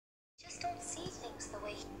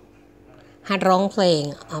หัดร้องเพลง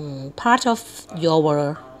Part of Your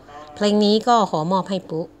World เพลงนี้ก็ขอมอบให้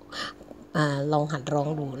ปุ๊ลองหัดร้อง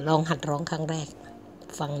ดูลองหัดร้องครั้งแรก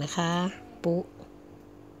ฟังนะคะปุ๊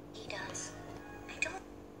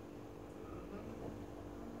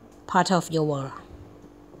Part of Your World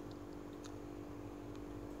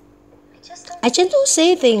I just don't say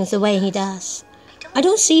things the way he does I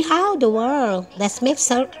don't see how the world that makes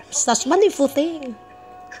such wonderful thing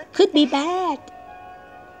could be bad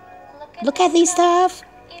Look at this stuff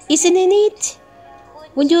isn't it neat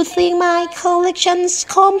When you think my collection's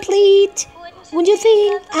complete When you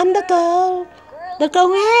think I'm the girl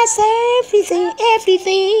who has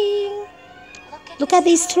everything Look at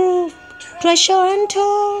this truth, treasure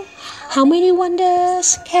untold How many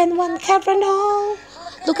wonders can one cover all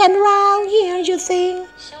Look around here you think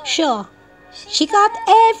Sure, she got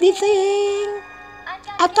everything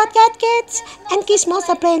I've got gadgets and gizmos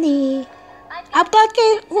aplenty I've got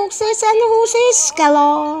horses and horses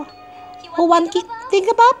galore Who one think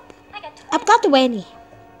about? I've got 20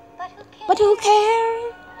 But who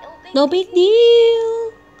cares? No big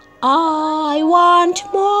deal I want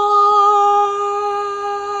more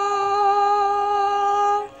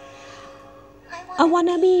I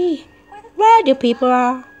wanna be where the people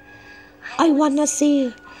are I wanna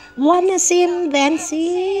see them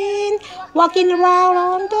dancing Walking around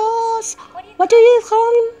on those What do you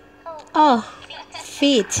call them? Oh,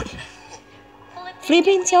 feet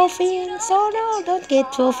Flipping your feet so no, don't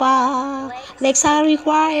get too far Legs are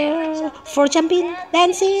required for jumping,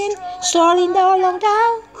 dancing Strolling along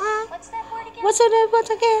down What's the word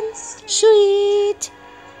again? Sweet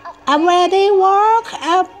Up where they walk,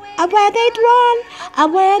 up where they run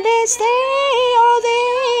Up where they stay all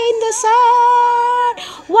day in the sun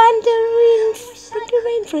Wandering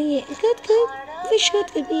free Good, wish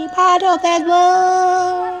could be part of that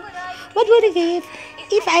world What would I give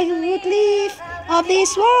if I would live of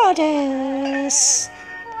these waters?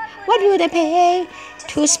 What would I pay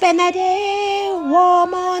to spend a day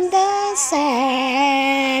warm on the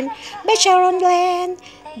sand? Better on land,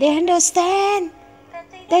 they understand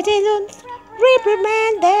that they don't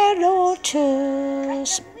reprimand their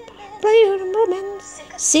daughters. Brilliant women,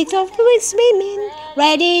 sick of women,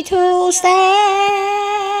 ready to stand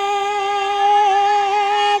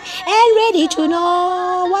and ready to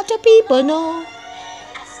know what the people know.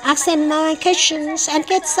 Ask them my questions and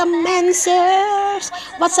get some answers.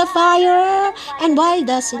 What's a fire and why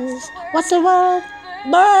doesn't? What's the world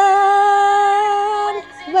burn?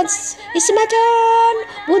 It's my turn.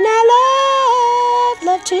 Would I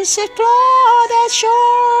love to explore that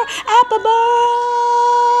shore up above,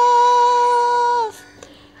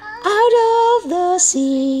 out of the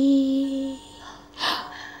sea.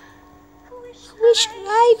 Wish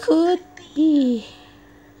I could be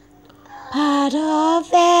part of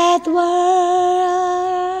that world.